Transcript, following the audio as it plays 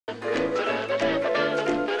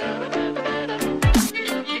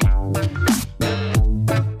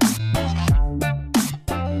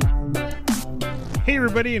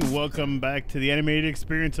everybody, and welcome back to the animated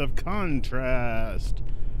experience of Contrast.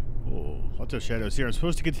 Oh, lots of shadows here. I'm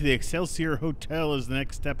supposed to get to the Excelsior Hotel as the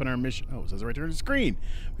next step in our mission. Oh, it says it right there on the screen.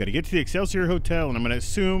 We've got to get to the Excelsior Hotel, and I'm going to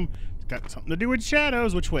assume it's got something to do with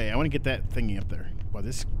shadows. Which way? I want to get that thingy up there. Wow,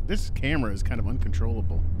 this camera is kind of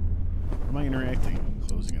uncontrollable. How am I interacting?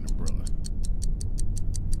 Closing an umbrella.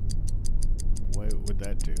 What would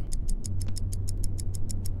that do?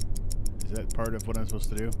 Is that part of what I'm supposed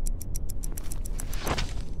to do?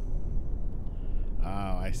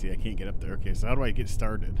 Oh, I see. I can't get up there. Okay, so how do I get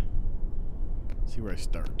started? Let's see where I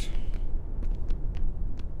start.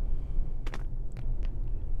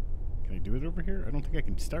 Can I do it over here? I don't think I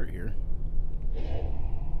can start here. Yeah,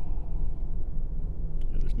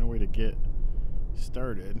 there's no way to get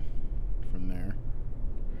started from there.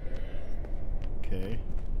 Okay.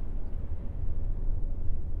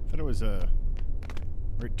 I thought it was a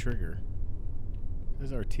right trigger.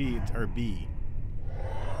 This is RT, it's RB.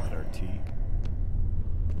 Not RT.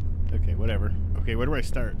 Okay, whatever. Okay, where do I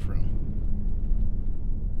start from?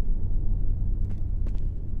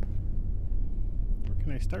 Where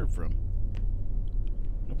can I start from?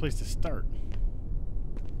 No place to start.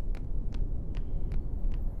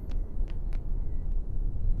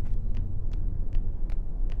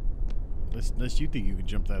 Unless you think you can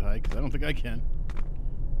jump that high, because I don't think I can.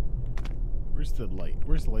 Where's the light?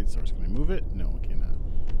 Where's the light source? Can I move it? No, I cannot.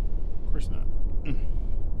 Of course not.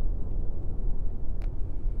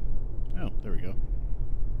 Oh, there we go.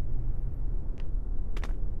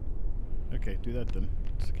 Okay, do that then.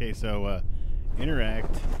 Okay, so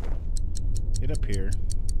interact, get up here,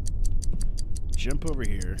 jump over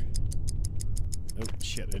here. Oh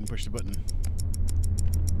shit, I didn't push the button.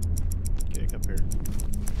 Get up here.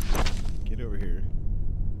 Get over here.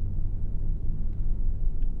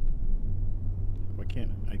 Why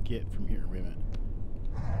can't I get from here? Wait a minute.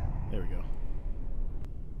 There we go.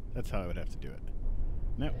 That's how I would have to do it.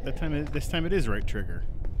 No, this time it is right trigger.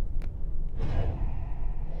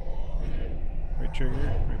 Right trigger,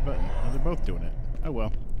 right button. Oh, they're both doing it. Oh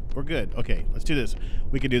well, we're good. Okay, let's do this.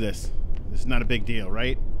 We can do this. This is not a big deal,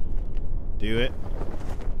 right? Do it.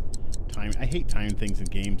 Time. I hate timing things in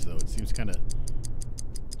games, though. It seems kind of.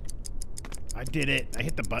 I did it. I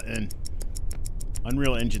hit the button.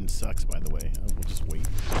 Unreal Engine sucks, by the way. Oh, we'll just wait.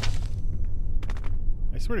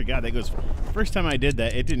 I swear to God, that goes. First time I did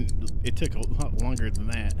that, it didn't. It took a lot longer than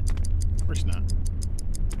that. Of course not.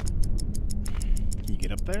 Can you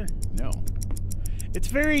get up there? No. It's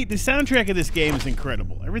very. The soundtrack of this game is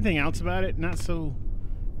incredible. Everything else about it, not so.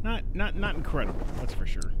 Not incredible. That's for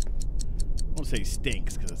sure. I won't say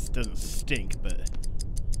stinks because it doesn't stink, but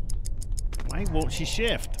why won't she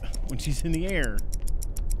shift when she's in the air?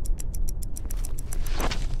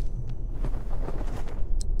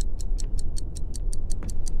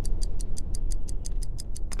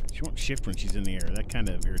 She won't shift when she's in the air. That kind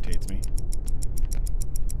of irritates me.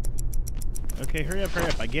 Okay, hurry up,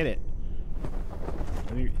 I get it.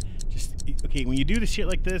 Okay, when you do the shit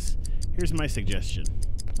like this, here's my suggestion.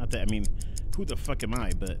 Not that, I mean, who the fuck am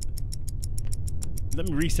I, but let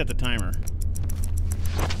me reset the timer.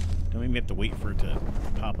 Don't make me have to wait for it to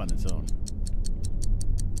pop on its own.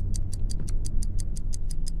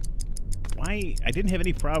 Why? I didn't have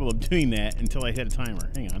any problem doing that until I hit a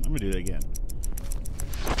timer. Hang on, I'm gonna do that again.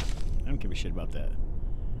 I don't give a shit about that.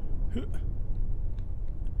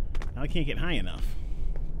 Now I can't get high enough.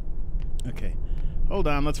 Okay. Hold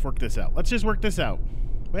on, let's work this out. Let's just work this out.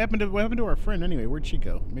 What happened to our friend anyway? Where'd she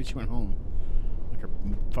go? Maybe she went home. Like her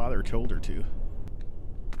father told her to.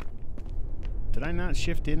 Did I not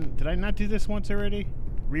shift in? Did I not do this once already?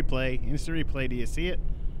 Replay. Instant replay. Do you see it?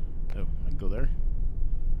 Oh, I can go there.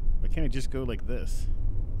 Why can't I just go like this?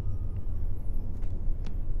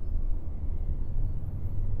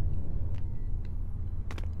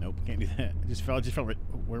 Nope, can't do that. I just fell right.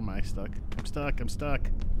 Where am I stuck? I'm stuck.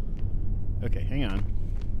 Okay, hang on.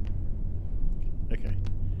 Okay.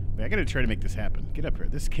 Wait, I gotta try to make this happen. Get up here.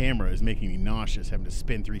 This camera is making me nauseous, having to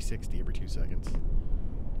spin 360 every 2 seconds.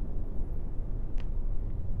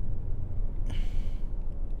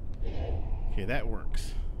 Okay, that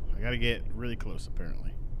works. I gotta get really close,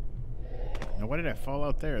 apparently. Now, why did I fall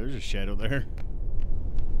out there? There's a shadow there.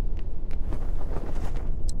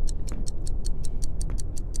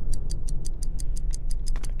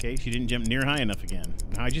 Okay, she didn't jump near high enough again.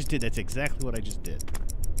 No, I just did. That's exactly what I just did.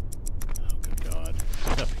 Oh, good God.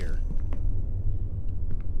 What's up here?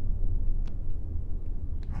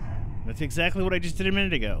 That's exactly what I just did a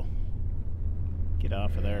minute ago. Get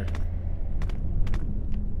off of there.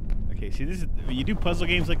 Okay, see, this is. When you do puzzle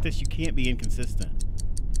games like this, you can't be inconsistent.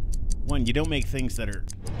 One, you don't make things that are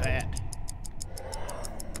that.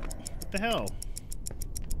 What the hell?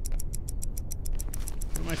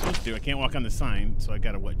 What am I supposed to do? I can't walk on the sign, so I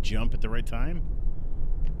gotta, what, jump at the right time?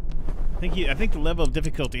 I think the level of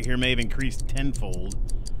difficulty here may have increased tenfold.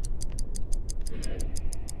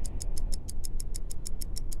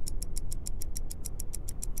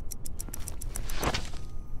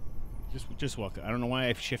 Just walk. I don't know why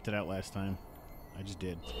I shifted out last time. I just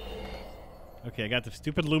did. Okay, I got the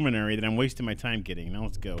stupid luminary that I'm wasting my time getting. Now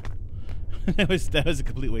let's go. that was a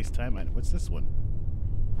complete waste of time. What's this one?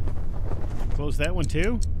 Close that one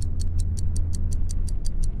too?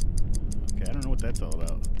 Okay, I don't know what that's all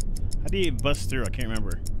about. How do you bust through? I can't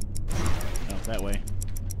remember. Oh, that way.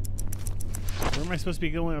 Where am I supposed to be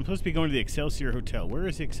going? I'm supposed to be going to the Excelsior Hotel. Where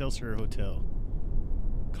is the Excelsior Hotel?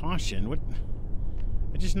 Caution? What?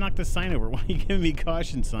 I just knocked the sign over. Why are you giving me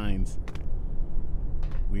caution signs?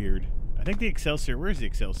 Weird. I think the Excelsior... Where's the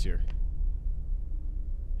Excelsior?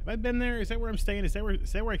 Have I been there? Is that where I'm staying? Is that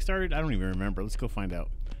where I started? I don't even remember. Let's go find out.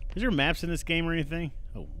 Is there maps in this game or anything?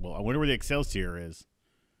 Oh, well, I wonder where the Excelsior is.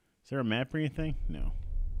 Is there a map or anything? No.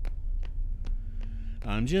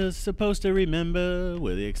 I'm just supposed to remember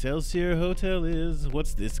where the Excelsior Hotel is.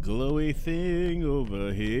 What's this glowy thing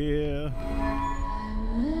over here?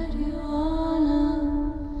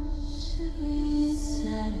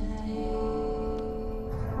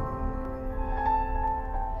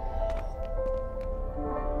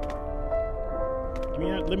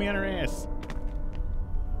 Let me on her ass.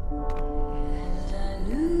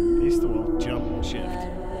 Face the wall, jump, shift.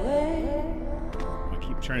 I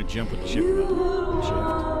keep trying to jump with the shift button. Shift.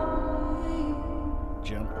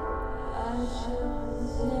 Jump.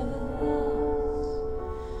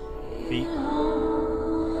 Feet.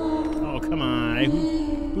 Oh, come on.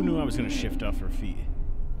 Who knew I was going to shift off her feet?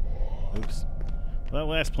 Oops. Well, that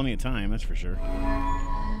lasts plenty of time, that's for sure.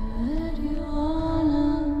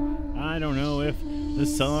 I don't know if the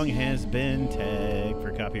song has been tagged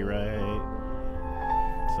for copyright.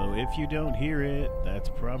 So if you don't hear it, that's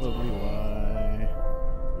probably why.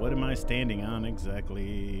 What am I standing on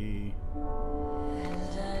exactly?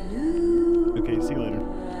 Okay, see you later.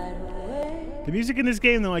 The music in this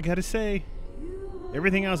game, though, I gotta say,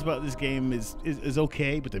 everything else about this game is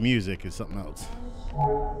okay, but the music is something else.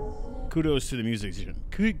 Kudos to the musician.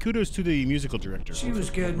 Kudos to the musical director. She was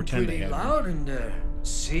getting pretty loud in there.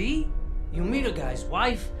 See? You meet a guy's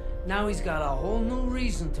wife, now he's got a whole new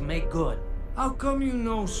reason to make good. How come you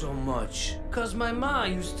know so much? 'Cause my ma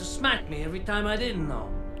used to smack me every time I didn't know.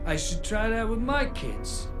 I should try that with my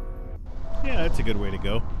kids. Yeah, that's a good way to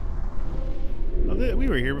go. Oh, we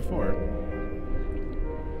were here before.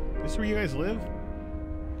 This is where you guys live?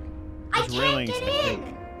 I can't get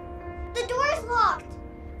in! The door's locked!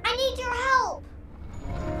 I need your help!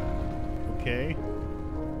 Okay.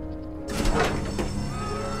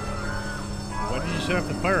 Why did you shut off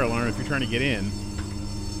the fire alarm if you're trying to get in?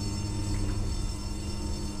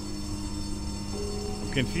 I'm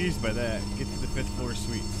confused by that. Get to the 5th floor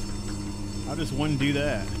suites. How does one do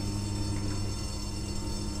that?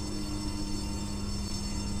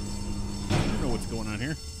 I don't know what's going on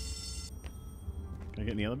here. Can I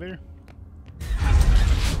get in the elevator?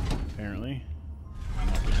 Apparently. How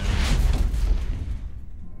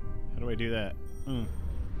do I do that?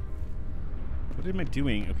 What am I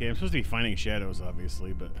doing? Okay, I'm supposed to be finding shadows,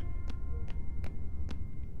 obviously, but...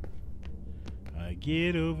 I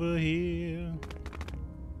get over here.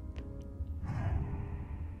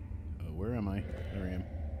 Oh, where am I? There I am.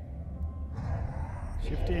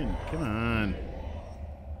 Shift in. Come on.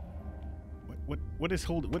 What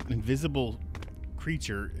invisible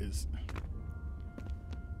creature is...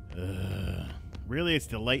 Really? It's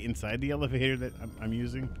the light inside the elevator that I'm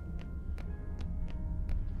using?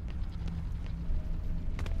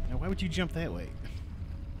 Now, why would you jump that way?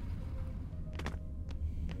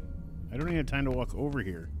 I don't even have time to walk over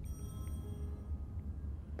here.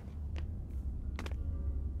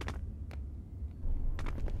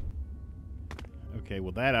 Okay,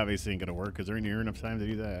 well that obviously ain't gonna work because there ain't near enough time to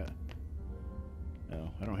do that.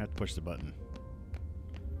 No, I don't have to push the button.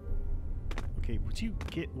 Okay,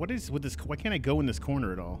 what is with this? Why can't I go in this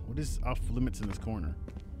corner at all? What is off limits in this corner?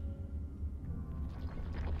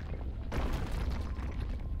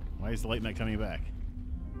 Why is the light not coming back?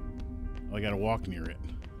 Oh, I gotta walk near it.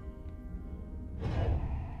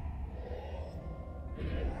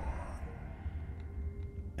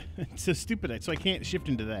 It's so stupid, so I can't shift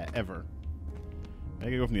into that, ever. I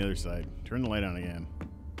gotta go from the other side. Turn the light on again.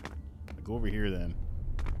 I'll go over here then.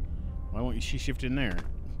 Why won't she shift in there?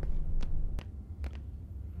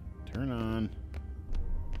 Turn on.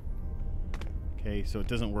 Okay, so it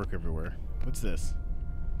doesn't work everywhere. What's this?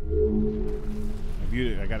 I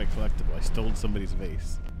viewed it. I got a collectible. I stole somebody's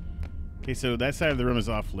vase. Okay, so that side of the room is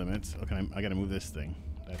off limits. Okay, I gotta move this thing.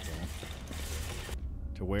 That's all.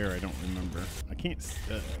 To where I don't remember. I can't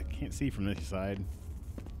see from this side.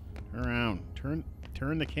 Turn around. Turn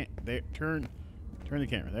the turn the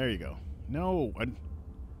camera. There you go. No.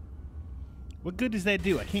 What good does that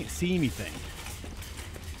do? I can't see anything.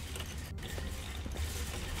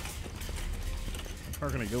 How far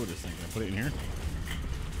can I go with this thing? Can I put it in here?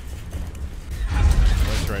 Oh,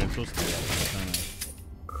 that's right. I'm supposed to do that.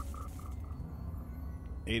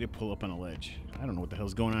 A to pull up on a ledge. I don't know what the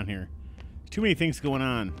hell's going on here. There's too many things going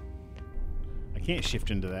on. I can't shift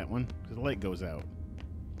into that one because the light goes out.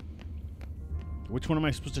 Which one am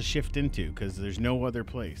I supposed to shift into? Because there's no other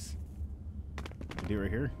place. Can I do it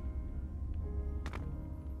right here?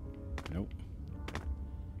 Nope.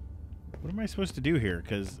 What am I supposed to do here?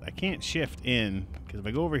 Because I can't shift in. Because if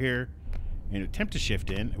I go over here and attempt to shift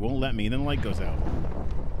in, it won't let me. Then the light goes out.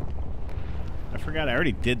 I forgot I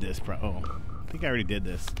already did this. Oh, I think I already did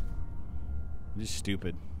this. I'm just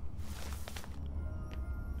stupid.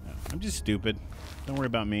 No, I'm just stupid. Don't worry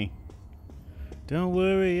about me. Don't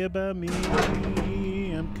worry about me.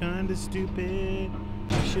 I'm kinda stupid.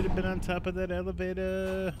 I should have been on top of that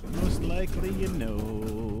elevator. Most likely, you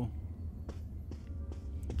know.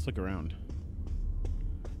 Let's look around.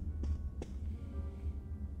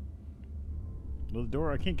 Well, the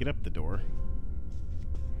door, I can't get up the door.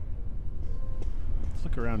 Let's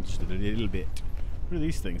look around just a little bit. What are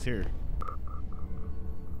these things here?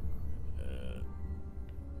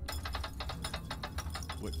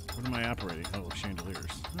 What am I operating? Oh,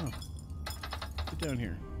 chandeliers. Oh. Get down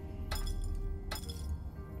here.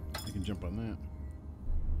 I can jump on that.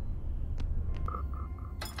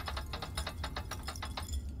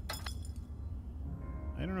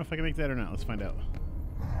 I don't know if I can make that or not. Let's find out.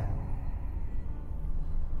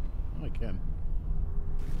 Oh, I can.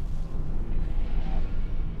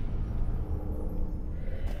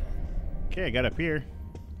 Okay, I got up here.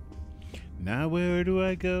 Now where do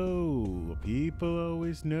I go? People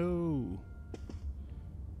always know.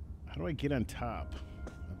 How do I get on top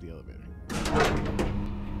of the elevator?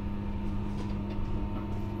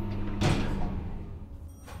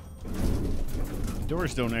 The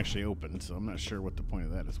doors don't actually open, so I'm not sure what the point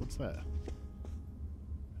of that is. What's that?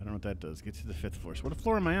 I don't know what that does. Get to the 5th floor. So what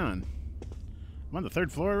floor am I on? I'm on the 3rd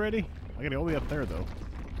floor already? I gotta go all the way up there, though.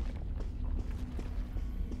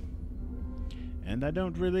 And I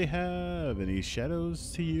don't really have any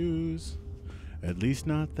shadows to use. At least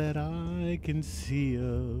not that I can see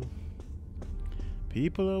of.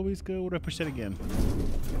 People always go... What do I push that again?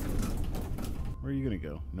 Where are you gonna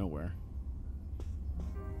go? Nowhere.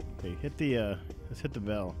 Okay, hit the, let's hit the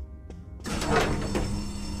bell.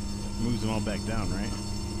 Moves them all back down, right?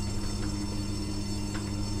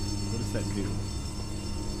 What does that do?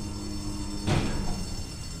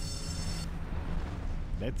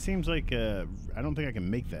 That seems like, I don't think I can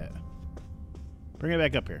make that. Bring it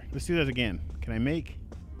back up here. Let's do that again. Can I make?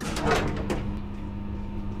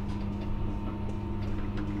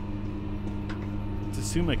 Let's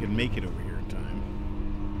assume I can make it over here in time.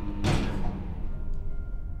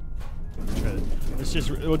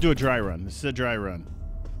 We'll do a dry run. This is a dry run.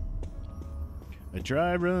 A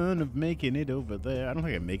dry run of making it over there. I don't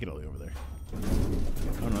think I can make it all the way over there.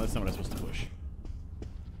 Oh no, that's not what I'm supposed to push.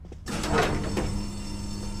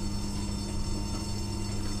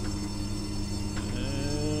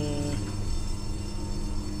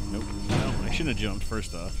 Nope. No, I shouldn't have jumped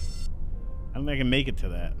first off. I don't think I can make it to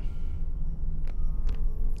that.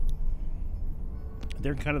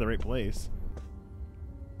 They're kind of the right place.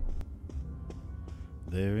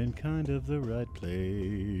 They're in kind of the right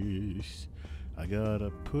place. I gotta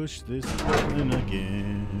push this button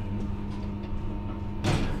again.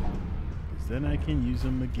 'Cause then I can use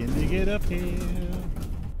them again to get up here.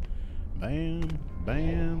 Bam,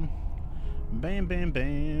 bam, bam, bam,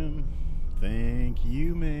 bam. Thank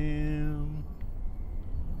you, ma'am.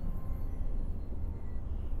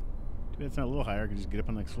 Too bad it's not a little higher. I can just get up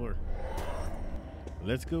on the next floor.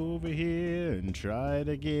 Let's go over here and try it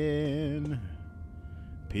again.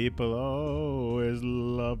 People always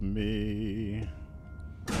love me.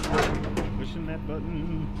 Pushing that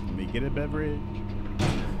button, let me get a beverage.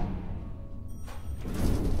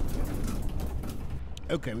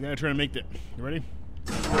 Okay, we gotta try to make that. You ready?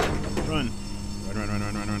 Run. Run, run, run,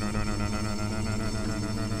 run, run, run, run, run, run, run, run, run,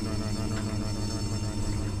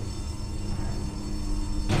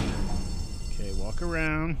 okay, walk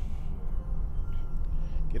around.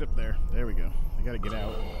 Get up there. There we go. I gotta get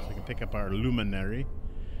out so I can pick up our luminary.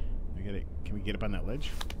 Can we get up on that ledge?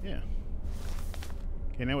 Yeah.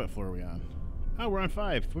 Okay, now what floor are we on? Oh, we're on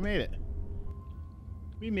 5. We made it.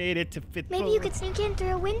 We made it to 5th floor. Maybe you could sneak in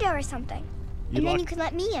through a window or something. And then you could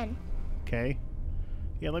let me in. Okay.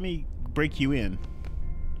 Yeah, let me break you in.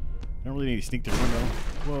 I don't really need to sneak through the window.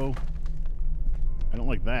 Whoa. I don't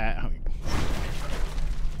like that.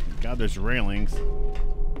 God, there's railings.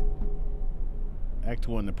 Act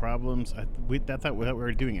 1, the problems. I thought we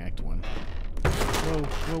were doing Act 1. Whoa,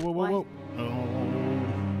 whoa, whoa, whoa, whoa. Oh.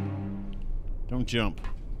 Don't jump.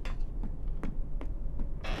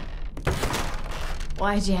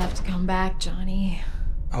 Why'd you have to come back, Johnny?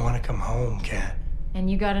 I want to come home, Kat. And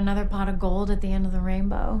you got another pot of gold at the end of the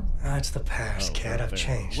rainbow? That's the past, Kat. I've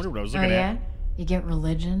changed. What I was Oh, looking yeah? at. You get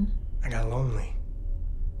religion? I got lonely.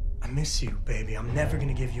 I miss you, baby. I'm never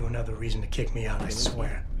gonna give you another reason to kick me out, I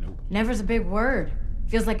swear. Nope. Never's a big word.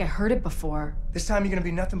 Feels like I heard it before. This time you're gonna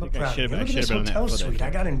be nothing but I proud. should've- Look I at this should've been on that hotel foot, I suite. I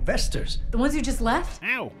think. got investors. The ones who just left?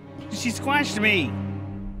 Ow! She squashed me.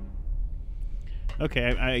 Okay,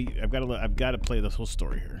 I've got to play this whole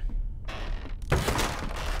story here.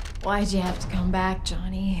 Why'd you have to come back,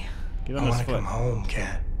 Johnny? Get I on this want to foot. come home,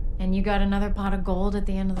 Kat. And you got another pot of gold at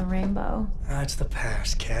the end of the rainbow? That's the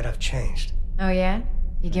past, Kat. I've changed. Oh, yeah?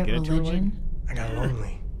 You get get it to her religion? I got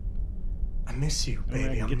lonely. I miss you, Alright,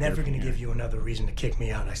 baby. get I'm there never from gonna here. give you another reason to kick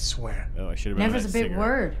me out, I swear. Oh, I should have been on Never's that a big cigarette.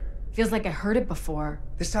 word. Feels like I heard it before.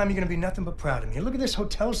 This time you're gonna be nothing but proud of me. Look at this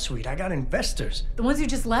hotel suite. I got investors. The ones who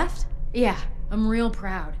just left? Yeah, I'm real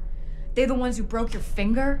proud. They the ones who broke your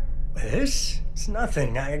finger? This? It's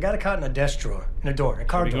nothing. I got it caught in a desk drawer, in a door, a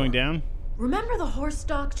car Are we door. going down? Remember the horse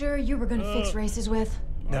doctor you were gonna fix races with?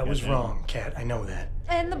 That was goddamn. wrong, Kat. I know that.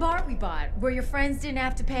 And the bar we bought, where your friends didn't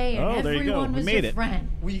have to pay and Oh, there you go. everyone We was made your it. friend.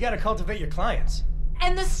 Well, you gotta cultivate your clients.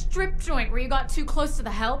 And the strip joint where you got too close to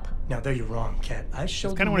the help? Now, there you're wrong, Kat. I showed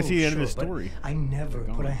kinda the wanna see the moves, end of the sure, but story. I never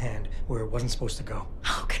put a hand where it wasn't supposed to go.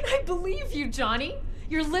 How can I believe you, Johnny?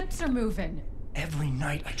 Your lips are moving. Every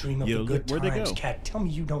night I dream of Yo, the good where'd they times, go? Kat. Tell me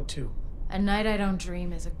you don't too. A night I don't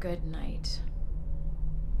dream is a good night.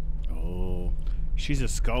 Oh, she's a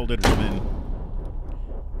scalded woman.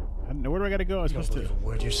 I don't know. Where do I got to go? I was You don't supposed to. believe a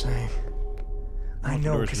word you're saying. I the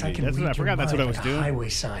know, doors because were I deep. can That's read what I your forgot. That's what I mind was like doing. a highway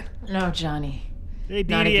sign. No, Johnny. Hey,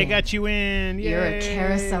 Not Dee Dee, I again. got you in. Yay. You're a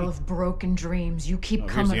carousel of broken dreams. You keep Oh,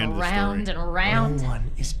 here's coming the end of the around story. and around. No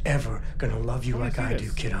one is ever gonna love you Let me like see I this.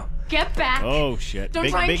 do, kiddo. Get back! Oh shit! Don't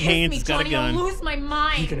Big try and big kiss hands me, has got a Johnny. I'll gun. lose my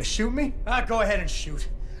mind. You gonna shoot me? Go ahead and shoot.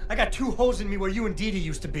 I got 2 holes in me where you and Dee Dee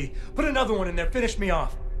used to be. Put another one in there. Finish me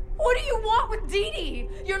off. What do you want with Dee Dee?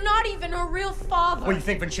 You're not even her real father. What, you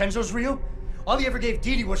think Vincenzo's real? All he ever gave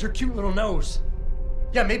Dee Dee was her cute little nose.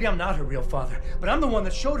 Yeah, maybe I'm not her real father, but I'm the one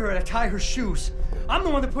that showed her how to tie her shoes. I'm the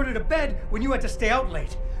one that put her to bed when you had to stay out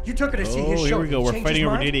late. You took her to see his Oh, show. here we Did go. he We're change fighting his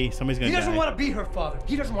over mind? Dee Dee. Somebody's gonna He doesn't die. want to be her father.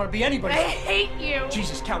 He doesn't want to be anybody's. I hate you.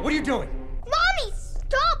 Jesus, Kat, what are you doing? Mommy,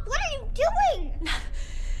 stop! What are you doing?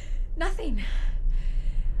 Nothing.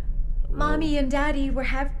 Mommy and Daddy were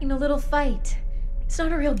having a little fight. It's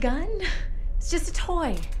not a real gun. It's just a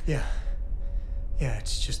toy. Yeah. Yeah,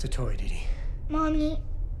 it's just a toy, Dee Dee. Mommy,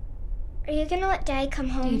 are you gonna let Dad come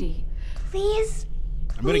home? Dee Dee. Please?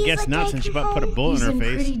 I'm gonna Please guess let not Dad since you come about put a home. bullet He's in in her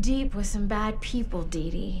face. pretty deep with some bad people,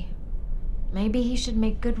 Dee Dee. Maybe he should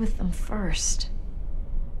make good with them first.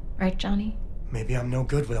 Right, Johnny? Maybe I'm no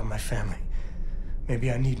good without my family.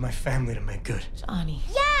 Maybe I need my family to make good. Johnny.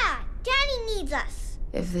 Yeah, Daddy needs us.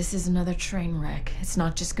 If this is another train wreck, it's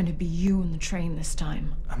not just gonna be you and the train this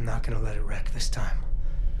time. I'm not gonna let it wreck this time.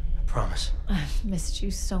 I promise. I've missed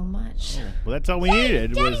you so much. Well, that's all we needed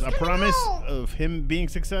was Daddy's a coming promise home. of him being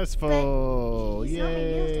successful. He's not my real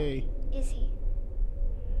Yay! dad, is he?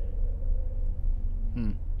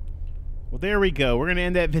 Well, there we go. We're going to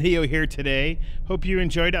end that video here today. Hope you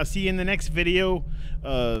enjoyed. I'll see you in the next video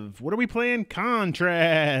of, what are we playing?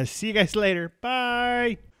 Contrast. See you guys later.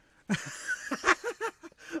 Bye.